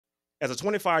As a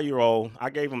 25-year-old, I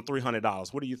gave him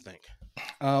 $300. What do you think?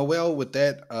 Well, with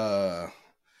that,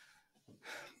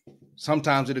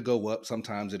 sometimes it'll go up,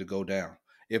 sometimes it'll go down.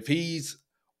 If he's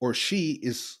or she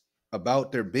is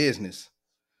about their business,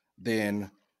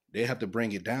 then they have to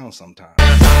bring it down sometimes.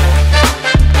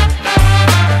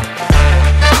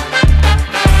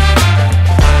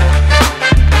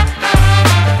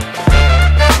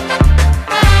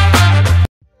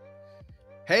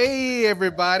 Hey,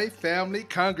 everybody, family,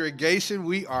 congregation,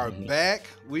 we are Mhm. back.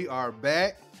 We are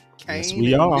back. Yes, Kane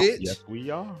we and are. Mitch. Yes, we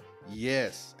are.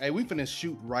 Yes. Hey, we finna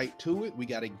shoot right to it. We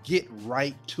got to get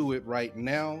right to it right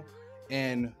now.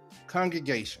 And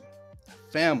congregation,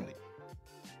 family,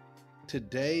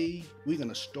 today we're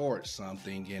gonna start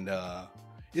something, and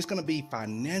it's gonna be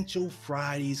Financial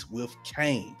Fridays with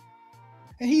Kane.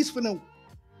 And he's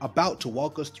about to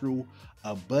walk us through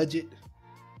a budget,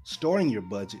 starting your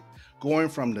budget, going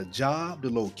from the job, the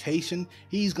location.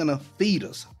 He's gonna feed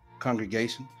us,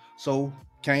 congregation. So,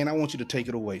 Kane, I want you to take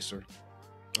it away, sir.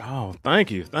 Oh,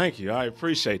 thank you. Thank you. I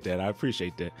appreciate that. I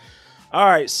appreciate that. All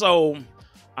right. So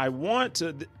I want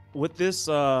to, with this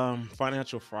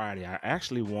Financial Friday, I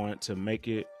actually want to make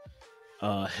it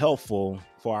helpful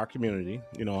for our community,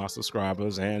 our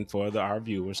subscribers, and for our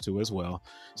viewers too as well,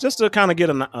 just to kind of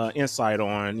get an insight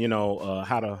on,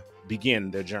 how to begin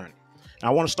their journey. And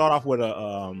I want to start off with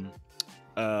a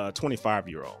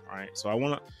 25-year-old, right? So I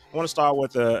want to start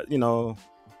with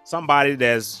somebody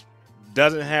that's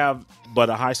doesn't have but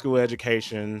a high school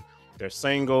education. They're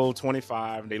single,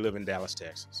 25, they live in Dallas,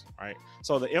 Texas, right?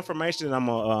 So the information that I'm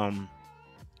gonna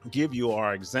give you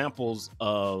are examples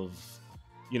of,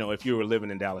 if you were living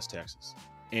in Dallas, Texas,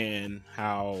 and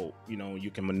how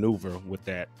you can maneuver with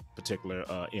that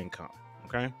particular income.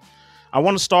 Okay, I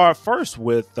want to start first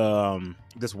with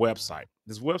this website.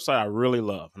 This website I really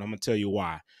love, and I'm gonna tell you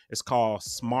why. It's called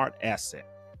Smart Asset.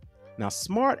 Now,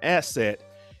 Smart Asset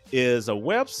is a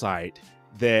website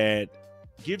that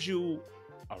gives you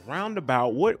a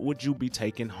roundabout what would you be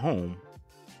taking home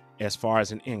as far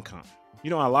as an income. A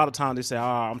lot of times they say,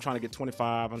 I'm trying to get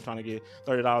 25, I'm trying to get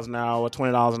 $30 an hour,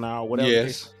 $20 an hour, whatever the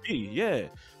case Yes. may be. Yeah.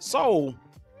 So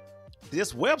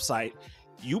this website,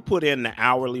 you put in the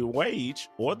hourly wage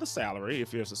or the salary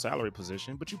if it's a salary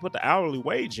position, but you put the hourly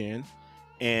wage in,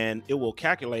 and it will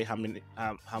calculate how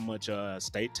much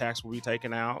state tax will be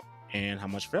taken out and how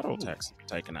much federal tax will be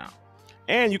taken out.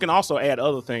 And you can also add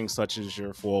other things such as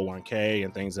your 401k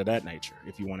and things of that nature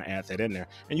if you want to add that in there.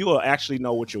 And you will actually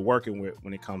know what you're working with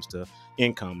when it comes to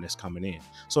income that's coming in.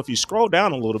 So if you scroll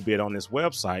down a little bit on this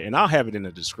website, and I'll have it in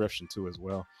the description too as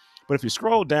well. But if you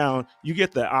scroll down, you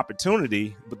get the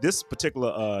opportunity. But this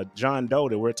particular John Doe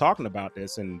that we're talking about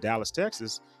that's in Dallas,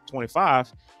 Texas,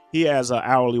 25, he has an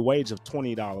hourly wage of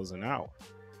 $20 an hour.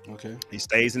 Okay. He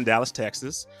stays in Dallas,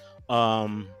 Texas.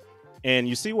 And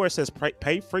you see where it says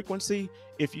pay frequency.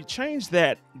 If you change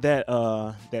that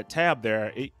tab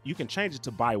there, you can change it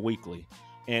to bi-weekly.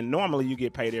 And normally you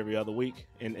get paid every other week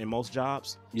in most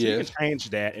jobs. So you can change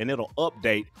that, and it'll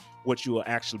update what you will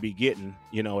actually be getting,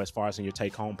 as far as in your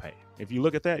take-home pay. If you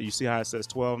look at that, you see how it says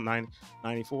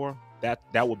 $12.94.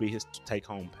 That will be his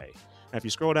take-home pay. Now, if you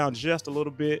scroll down just a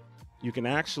little bit, you can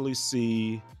actually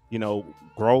see,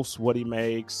 gross what he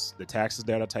makes, the taxes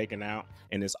that are taken out,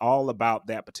 and it's all about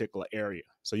that particular area.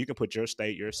 So you can put your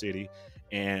state, your city,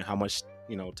 and how much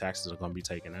taxes are going to be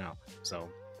taken out. So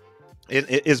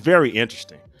it's very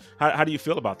interesting. How do you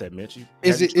feel about that, Mitch?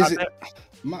 Is it?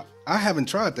 I haven't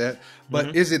tried that,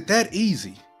 but is it that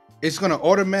easy? It's going to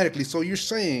automatically. So you're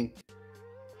saying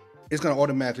it's going to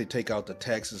automatically take out the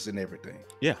taxes and everything.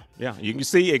 Yeah. You can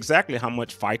see exactly how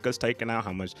much FICA's taken out,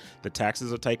 how much the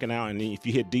taxes are taken out, and if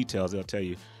you hit details, they'll tell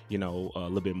you, a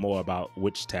little bit more about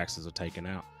which taxes are taken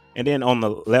out. And then on the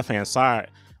left-hand side,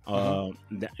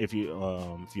 if you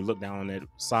look down on that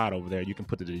side over there, you can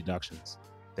put the deductions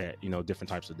that different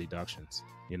types of deductions,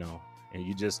 and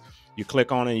you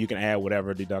click on it, and you can add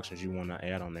whatever deductions you want to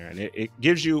add on there, and it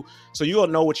gives you, so you'll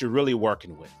know what you're really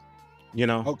working with.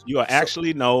 You'll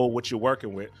actually know what you're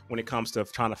working with when it comes to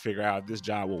trying to figure out if this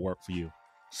job will work for you.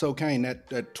 So, Kane, that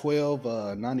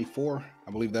 $12.94,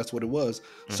 I believe that's what it was.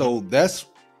 So that's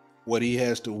what he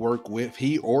has to work with.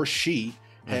 He or she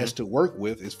has to work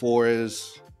with as far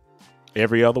as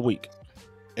every other week,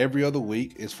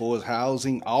 as far as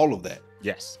housing, all of that.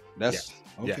 Yes. That's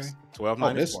okay. Yes.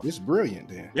 $12.94. Oh, this brilliant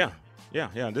then. Yeah.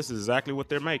 This is exactly what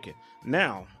they're making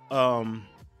now.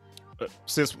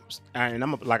 Since, and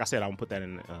I'm like I said, I'm gonna put that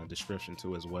in the description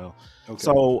too as well. Okay.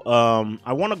 So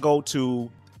I want to go to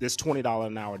this $20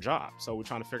 an hour job. So we're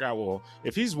trying to figure out, well,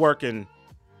 if he's working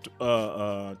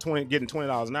getting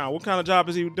 $20 an hour, what kind of job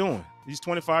is he doing? He's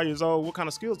 25 years old. What kind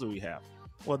of skills do he have?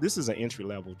 Well, this is an entry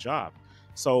level job.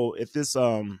 So if this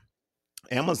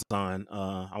Amazon,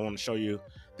 I want to show you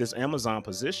this Amazon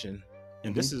position,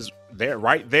 and this is there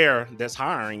right there that's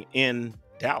hiring in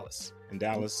Dallas,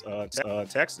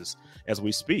 Texas, as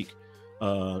we speak.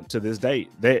 To this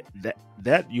date,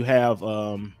 that you have,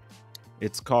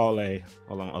 it's called a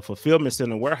fulfillment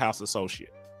center warehouse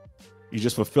associate. You're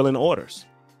just fulfilling orders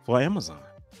for Amazon.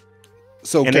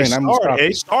 So, and Kane,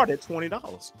 they start at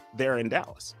 $20 there in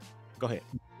Dallas. Go ahead.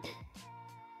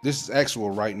 This is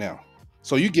actual right now.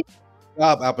 So you get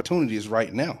job opportunities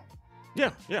right now.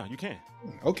 Yeah, you can.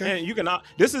 Okay. And you can.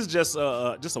 This is just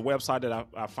a website that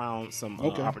I found some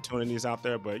opportunities out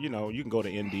there, but you can go to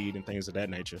Indeed and things of that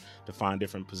nature to find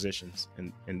different positions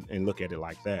and look at it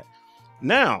like that.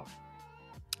 Now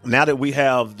that we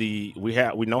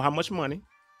know how much money,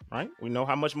 right? We know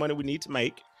how much money we need to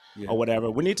make or whatever.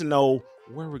 We need to know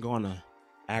where we're going to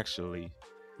actually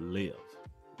live.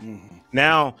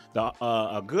 Now,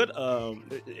 a good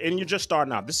and you're just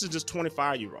starting out. This is just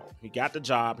 25-year-old. He got the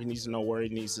job. He needs to know where he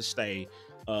needs to stay.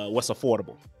 What's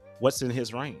affordable? What's in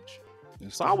his range?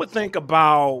 So I would think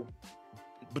about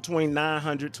between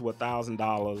 $900 to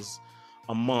 $1,000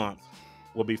 a month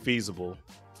will be feasible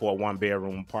for a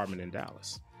 1-bedroom apartment in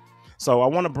Dallas. So I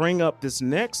want to bring up this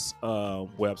next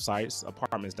website,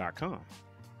 apartments.com.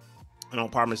 And on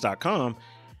apartments.com,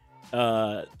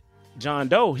 John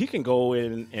Doe, he can go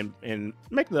in and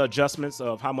make the adjustments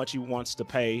of how much he wants to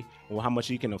pay or how much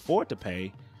he can afford to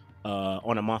pay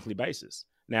on a monthly basis.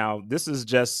 Now, this is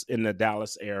just in the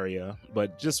Dallas area,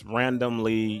 but just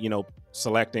randomly,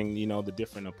 selecting, the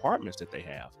different apartments that they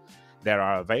have that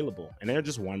are available, and they're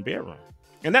just 1 bedroom.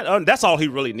 And that's all he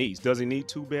really needs. Does he need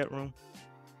 2 bedroom?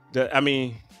 Do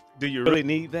you really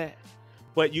need that?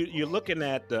 But you're looking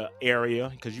at the area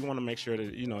because you want to make sure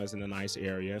that, it's in a nice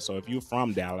area. So if you're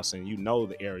from Dallas and you know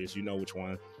the areas, you know which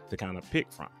one to kind of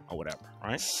pick from or whatever,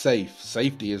 right?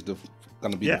 Safety is going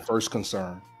to be the first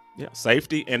concern. Yeah,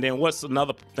 safety. And then what's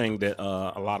another thing that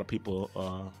a lot of people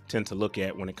tend to look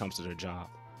at when it comes to their job?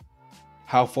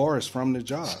 How far is from the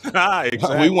job?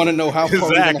 Exactly. We want to know how far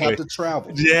we're going to have to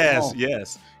travel.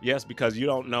 Yes, because you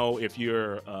don't know if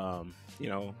you're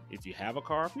if you have a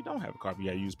car, if you don't have a car, if you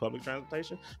have to use public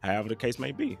transportation, however the case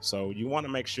may be. So you want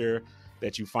to make sure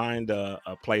that you find a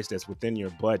place that's within your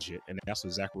budget. And that's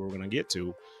exactly what we're going to get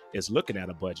to, is looking at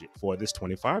a budget for this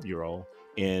 25-year-old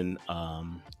in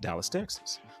Dallas,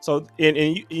 Texas. So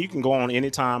and you can go on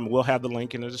anytime. We'll have the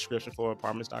link in the description for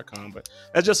apartments.com. But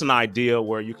that's just an idea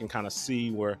where you can kind of see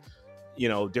where,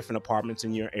 different apartments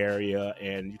in your area,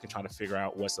 and you can try to figure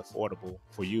out what's affordable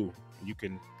for you. You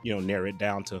can, narrow it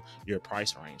down to your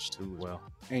price range too. Well,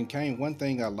 and Kane, one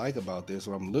thing I like about this,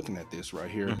 or I'm looking at this right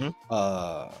here,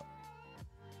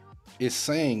 it's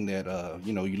saying that,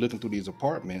 you're looking through these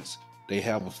apartments, they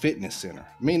have a fitness center,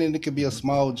 meaning it could be a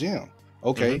small gym.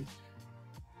 Okay.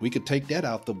 We could take that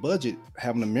out the budget,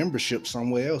 having a membership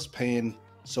somewhere else, paying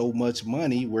so much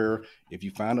money, where if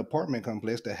you find an apartment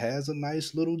complex that has a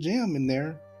nice little gym in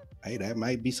there, hey, that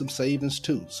might be some savings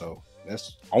too. So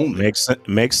that's only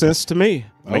makes sense to me.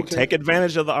 Take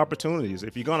advantage of the opportunities.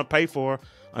 If you're going to pay for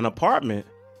an apartment,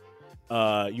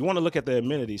 you want to look at the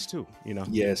amenities too.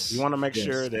 Yes, you want to make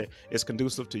sure that it's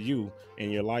conducive to you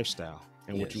and your lifestyle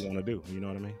and what you want to do. You know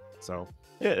what I mean? So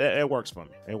it works for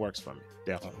me. It works for me,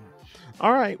 definitely.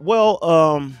 All right. Well,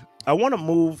 I want to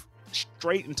move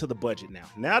straight into the budget now.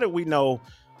 Now that we know,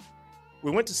 we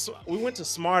went to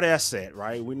Smart Asset,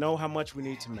 right? We know how much we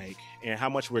need to make and how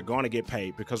much we're going to get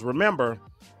paid. Because remember,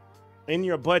 in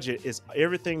your budget is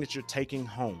everything that you're taking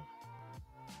home.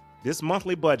 This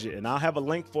monthly budget, and I'll have a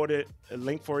link for it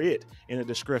in the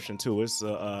description too. It's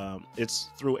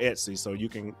through Etsy, so you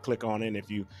can click on it. And if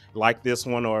you like this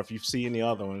one, or if you see any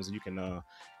other ones, you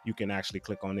can actually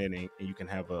click on it and you can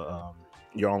have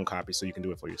your own copy, so you can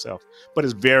do it for yourself. But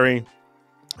it's very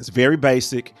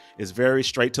basic. It's very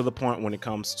straight to the point when it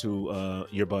comes to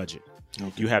your budget.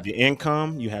 You have your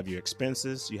income, you have your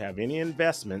expenses, you have any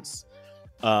investments,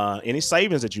 any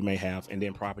savings that you may have, and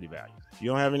then property value. If you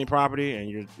don't have any property,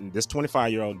 and this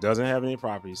 25-year-old doesn't have any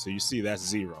property, so you see that's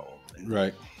zero.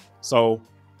 Right. So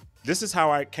this is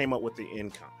how I came up with the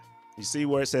income. You see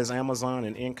where it says Amazon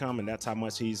and income, and that's how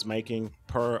much he's making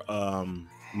per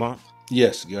month.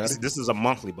 Yes, got it. This is a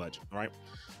monthly budget, right?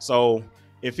 So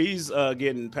if he's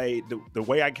getting paid, the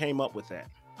way I came up with that,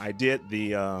 I did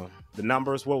the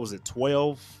numbers. What was it?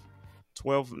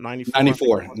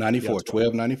 1294.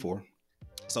 1294.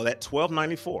 So that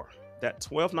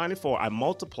 1294, I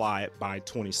multiply it by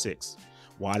 26.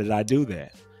 Why did I do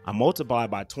that? I multiply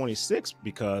by 26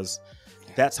 because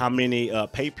that's how many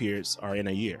pay periods are in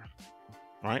a year,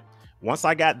 right? Once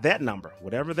I got that number,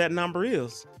 whatever that number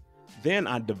is, then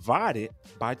I divide it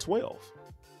by 12.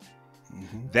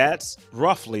 That's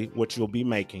roughly what you'll be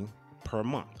making per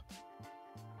month.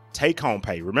 Take home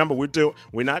pay. Remember, we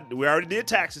already did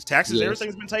taxes. Taxes,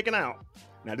 everything's been taken out.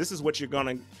 Now this is what you're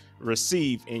gonna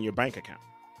receive in your bank account.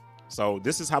 So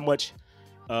this is how much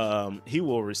he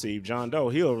will receive. John Doe,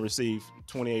 he'll receive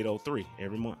 $2803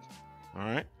 every month. All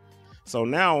right. So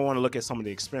now I want to look at some of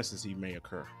the expenses he may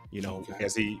occur,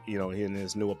 as he, in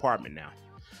his new apartment now.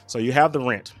 So you have the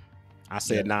rent. I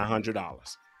said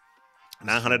 $900.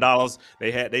 $900.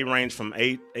 They range from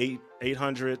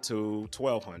 $800 to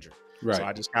 $1,200. Right. So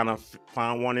I just kind of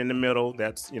found one in the middle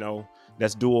that's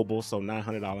doable. So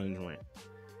 $900 in rent.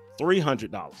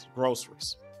 $300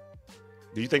 groceries.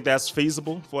 Do you think that's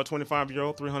feasible for a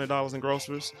 25-year-old? $300 in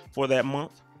groceries for that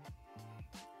month?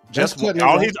 Just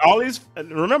all these.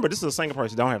 Remember, this is a single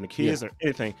person. Don't have any kids or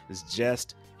anything. It's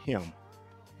just him.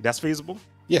 That's feasible.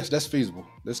 Yes, that's feasible.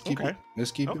 Let's keep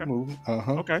it moving.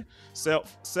 Okay.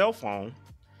 Cell phone.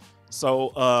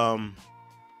 So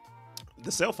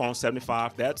the cell phone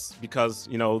 $75. That's because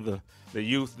the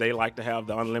youth, they like to have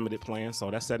the unlimited plan.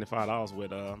 So that's $75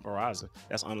 with Verizon.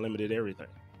 That's unlimited everything,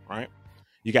 right?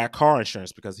 You got car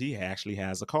insurance because he actually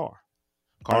has a car.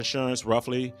 Car insurance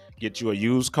roughly get you a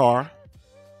used car.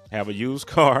 Have a used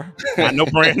car, not no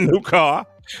brand new car.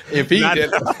 If he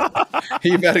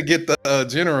better get the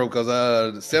general, because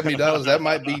 $70 that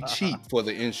might be cheap for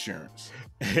the insurance.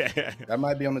 That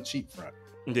might be on the cheap front.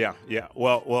 Yeah.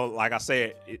 Well, like I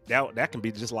said, that can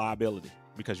be just liability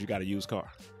because you got a used car.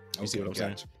 You see what I'm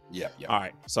saying? Yeah. All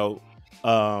right. So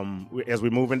as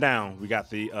we're moving down, we got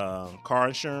the car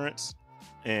insurance,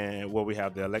 and we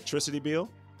have the electricity bill.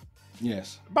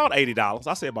 Yes, about $80.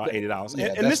 I say about $80.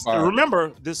 Yeah, and this,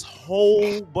 remember, this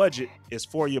whole budget is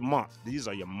for your month. These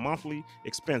are your monthly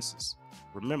expenses.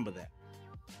 Remember that.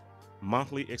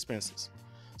 Monthly expenses.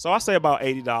 So I say about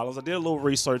 $80. I did a little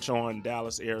research on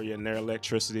Dallas area and their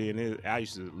electricity, and I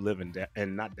used to live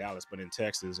in not Dallas, but in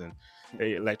Texas, and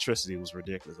the electricity was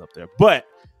ridiculous up there. But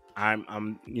I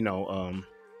want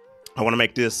to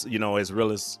make this as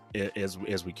real as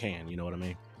we can. You know what I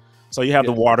mean? So you have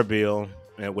the water bill,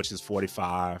 which is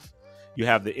 $45. You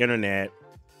have the internet.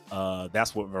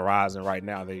 That's what Verizon right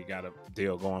now, they got a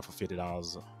deal going for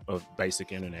 $50 of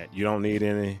basic internet. You don't need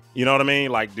any, you know what I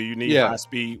mean? Like, do you need high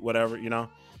speed, whatever,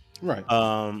 Right.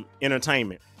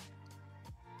 Entertainment.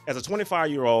 As a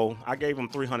 25-year-old, I gave him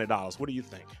 $300. What do you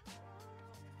think?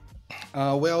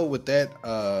 Well, with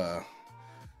that,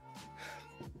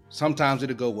 sometimes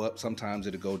it'll go up, sometimes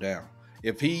it'll go down.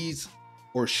 If he's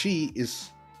or she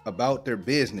is about their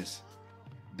business,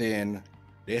 then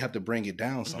they have to bring it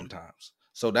down sometimes.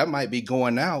 So that might be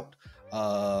going out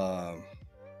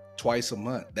twice a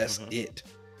month. That's it,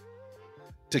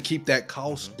 to keep that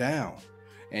cost down.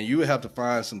 And you have to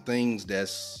find some things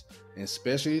that's,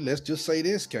 especially, let's just say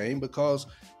this, Kane, because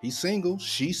he's single,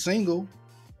 she's single,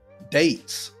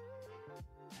 dates.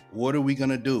 What are we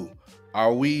gonna do?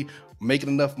 Are we making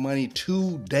enough money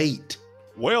to date?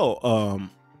 Well,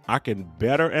 I can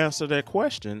better answer that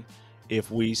question if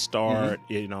we start,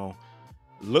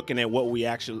 looking at what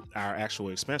our actual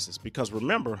expenses. Because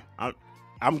remember,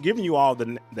 I'm giving you all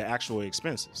the actual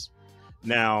expenses.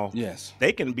 Now,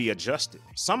 they can be adjusted.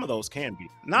 Some of those can be,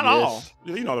 not all.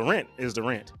 The rent is the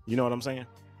rent. You know what I'm saying?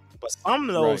 But some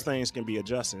of those things can be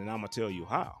adjusted, and I'm gonna tell you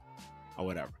how, or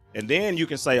whatever. And then you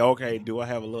can say, okay, do I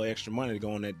have a little extra money to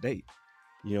go on that date?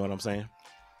 You know what I'm saying?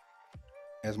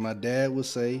 As my dad would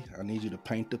say, I need you to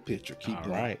paint the picture. Keep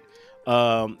going. Right.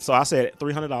 So I said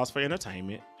 $300 for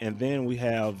entertainment, and then we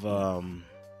have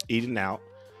eating out.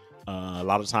 A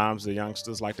lot of times the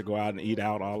youngsters like to go out and eat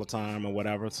out all the time or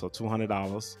whatever. So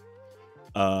 $200.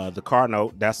 The car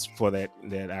note, that's for that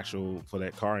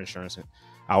car insurance.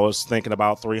 I was thinking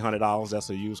about $300. That's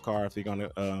a used car if they're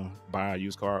gonna buy a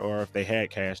used car, or if they had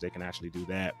cash, they can actually do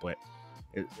that. But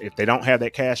if they don't have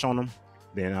that cash on them,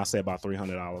 then I say about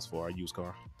 $300 for a used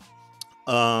car.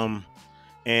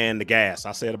 And the gas,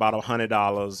 I said about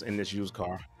 $100 in this used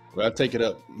car. Well, I take it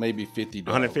up maybe $50.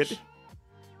 150.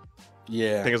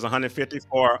 Yeah, I think it's 150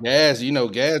 for gas.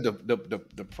 Gas.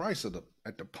 The price of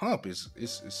at the pump is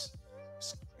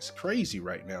crazy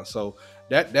right now. So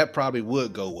that probably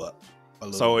would go up a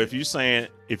little. So bit. if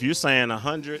you're saying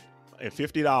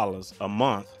 $150 a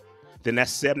month, then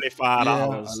that's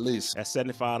 $75 at least. That's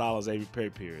 $75 every pay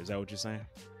period. Is that what you're saying?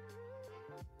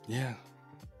 Yeah.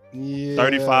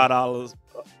 $35.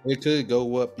 It could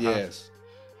go up, yes,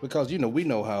 because we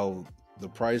know how the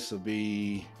price will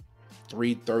be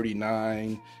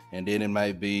 $3.39, and then it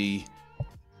might be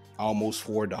almost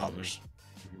 $4.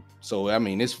 So I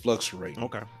mean, it's fluctuating.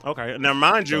 Okay. Okay. Now,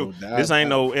 mind you, So this ain't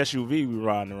no SUV we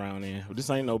riding around in. This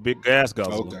ain't no big gas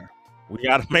guzzler. okay, We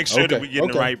got to make sure that okay, we getting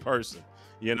the okay. right person.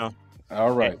 You know.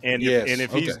 All right. And Yes.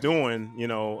 if Okay. he's doing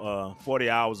 40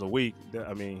 hours a week,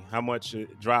 I mean, how much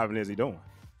driving is he doing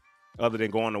other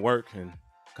than going to work and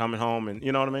coming home? And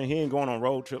you know what I mean? He ain't going on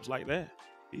road trips like that.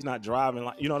 He's not driving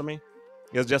like, you know what I mean?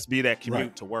 It'll just be that commute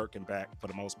Right. to work and back for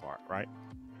the most part, right?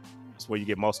 That's where you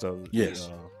get most of Yes.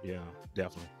 yeah,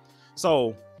 definitely.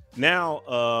 So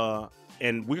now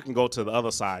and we can go to the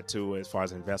other side too as far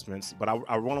as investments, but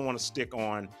I really want to stick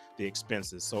on the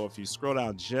expenses. So if you scroll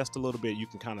down just a little bit, you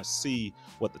can kind of see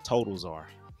what the totals are.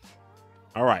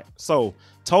 All right. So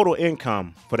total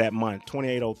income for that month,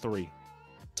 2803.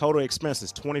 Total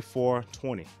expenses,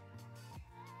 2420.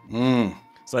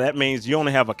 So that means you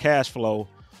only have a cash flow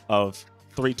of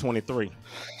 323.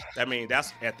 That means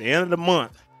that's at the end of the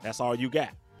month, that's all you got.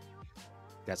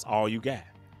 That's all you got.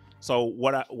 So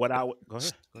what I go ahead. Go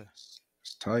ahead.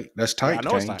 It's tight. That's Yeah, I tight.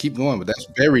 know it's Kane. tight. Keep going, but that's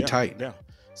very Yeah, tight. yeah.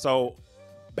 So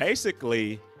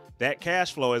basically, that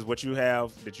cash flow is what you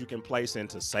have that you can place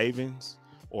into savings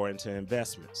or into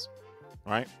investments,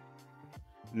 right?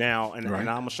 Now, and I'm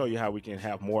gonna show you how we can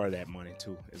have more of that money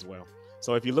too, as well.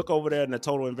 So if you look over there in the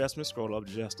total investment, scroll up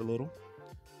just a little.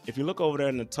 If you look over there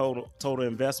in the total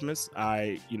investments,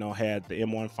 I had the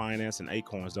M1 Finance and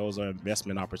Acorns. Those are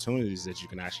investment opportunities that you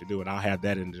can actually do, and I'll have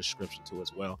that in the description too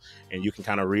as well. And you can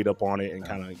kind of read up on it and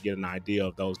kind of get an idea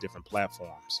of those different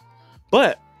platforms.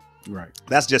 But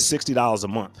that's just $60 a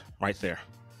month right there.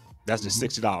 That's just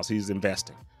 $60 he's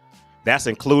investing. That's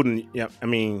including. I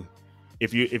mean,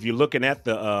 if you're looking at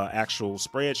the actual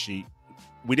spreadsheet,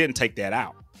 we didn't take that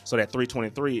out, so that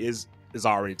 323 is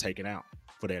already taken out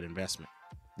for that investment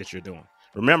that you're doing.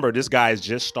 Remember, this guy is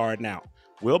just starting out.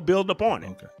 We'll build upon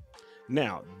it. Okay.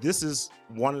 Now, this is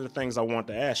one of the things I want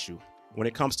to ask you when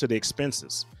it comes to the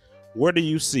expenses. Where do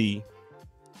you see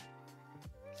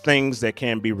things that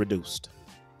can be reduced?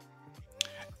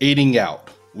 Eating out.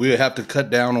 We'll have to cut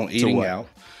down on eating out.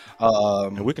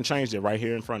 And we can change it right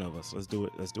here in front of us. Let's do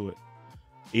it.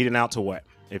 Eating out to what?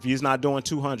 If he's not doing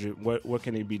 200, what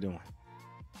can he be doing?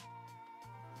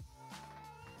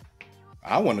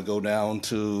 I want to go down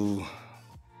to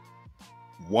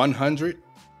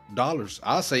 $100.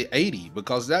 I'll say 80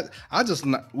 because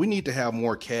we need to have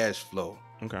more cash flow.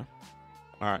 Okay.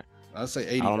 All right. I'll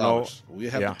say $80. We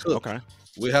have to cook. Okay.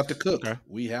 We have to cook. Okay.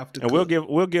 We have to. And cook.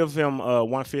 we'll give him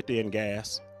 150 in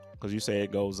gas because you say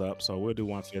it goes up, so we'll do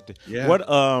 150. Yeah. What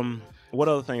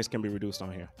other things can be reduced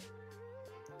on here?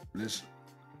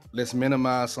 Let's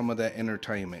minimize some of that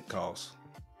entertainment costs.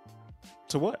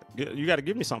 To what? You got to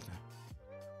give me something.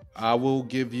 I will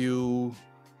give you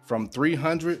from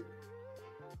 300.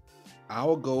 I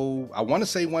want to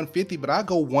say 150, but I'll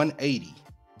go 180.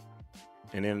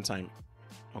 In entertainment.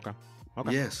 Okay.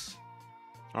 Yes.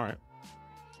 All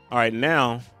right.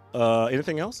 Now,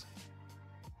 anything else?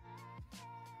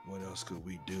 What else could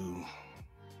we do?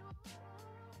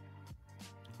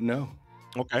 No.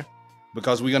 Okay.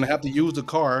 Because we're going to have to use the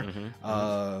car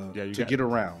to get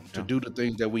around, to do the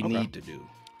things that we need to do.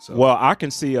 So. Well, I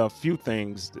can see a few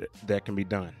things that can be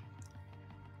done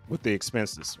with the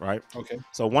expenses, right? Okay.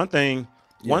 So one thing,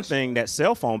 that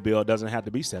cell phone bill doesn't have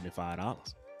to be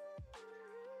 $75.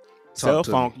 Cell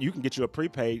phone, you can get you a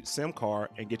prepaid SIM card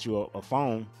and get you a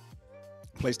phone,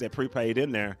 place that prepaid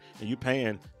in there, and you're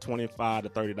paying $25 to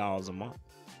 $30 a month.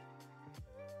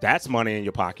 That's money in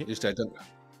your pocket.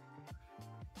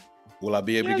 Will I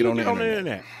be able to get on the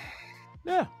internet?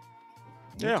 Yeah.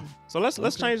 Yeah. Okay. So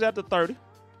let's change that to 30.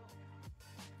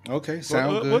 Okay,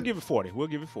 sounds good. We'll give it 40.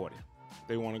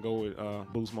 They want to go with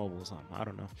Boost Mobile or something. I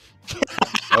don't know.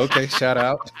 Okay, shout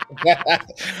out.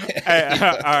 Hey,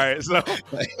 all right, so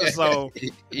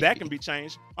that can be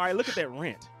changed. All right, look at that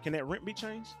rent. Can that rent be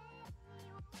changed?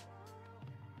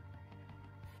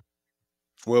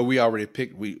 Well, we already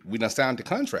picked. We done signed the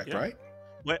contract, right?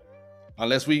 What?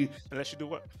 Unless you do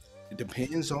what? It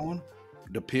depends on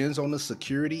the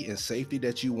security and safety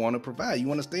that you want to provide. You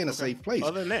want to stay in a safe place.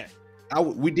 Other than that.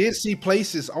 We did see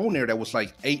places on there that was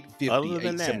like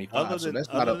 $850, $875. So that's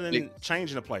not a big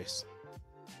changing the place.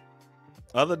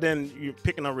 Other than you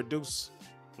picking a reduced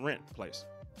rent place,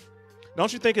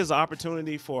 don't you think it's an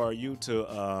opportunity for you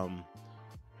to,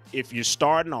 if you're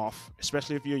starting off,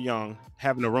 especially if you're young,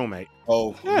 having a roommate?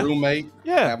 Roommate?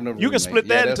 Yeah, having a roommate. You can split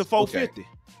that into $450. Okay.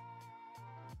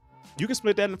 You can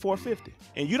split that into $450,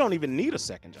 and you don't even need a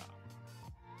second job.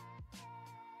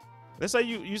 Let's say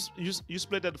you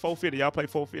split that to $450. Y'all pay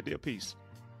 $450 a piece.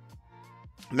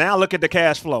 Now look at the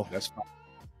cash flow. That's fine.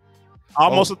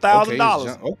 Almost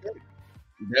 $1,000. Okay.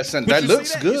 That But you see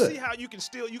looks that? You good. see how you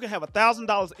can have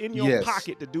 $1,000 in your Yes.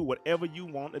 pocket to do whatever you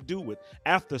want to do with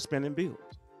after spending bills,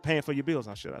 paying for your bills.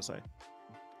 Should I say?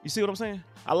 You see what I'm saying?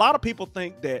 A lot of people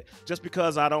think that just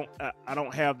because I don't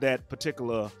have that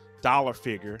particular dollar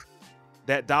figure,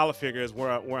 that dollar figure is where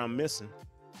I'm missing.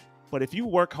 But if you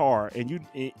work hard and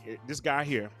this guy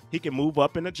here, he can move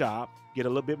up in a job, get a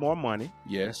little bit more money.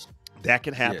 Yes. That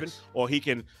can happen. Yes. Or he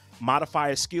can modify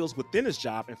his skills within his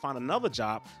job and find another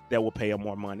job that will pay him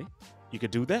more money. You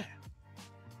could do that.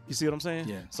 You see what I'm saying?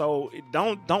 Yeah. So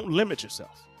don't limit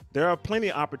yourself. There are plenty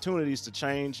of opportunities to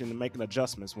change and making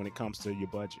adjustments when it comes to your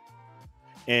budget.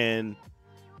 And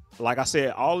like I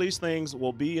said, all these things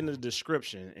will be in the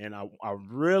description. And I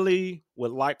really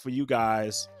would like for you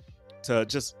guys to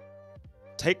just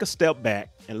take a step back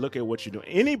and look at what you're doing.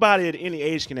 Anybody at any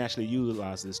age can actually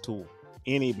utilize this tool.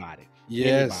 Anybody.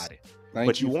 Yes. Anybody.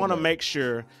 But you want to make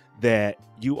sure that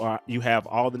you have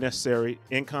all the necessary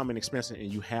income and expenses,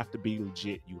 and you have to be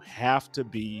legit. You have to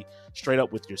be straight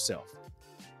up with yourself.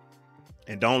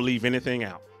 And don't leave anything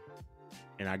out.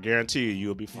 And I guarantee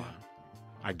you'll be fine.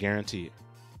 I guarantee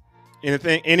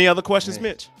it. Any other questions,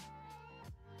 Mitch?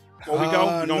 Before we go,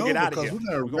 we're going to get out of here.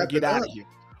 We're going to get out of here.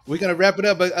 We're going to wrap it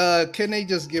up, but can they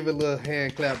just give a little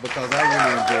hand clap, because I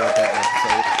really enjoyed that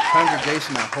episode.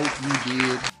 Congregation, I hope you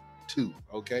did too,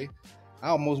 okay? I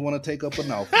almost want to take up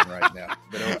an offering right now,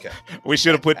 but okay. We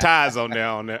should have put ties on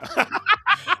there.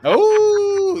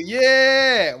 Oh,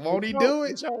 yeah. Won't he do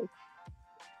it?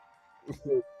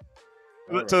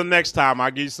 Till next time,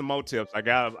 I'll give you some more tips. I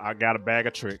got a bag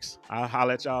of tricks. I'll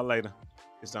holler at y'all later.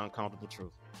 It's the Uncomfortable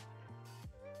Truth.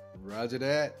 Roger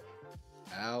that.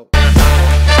 Out.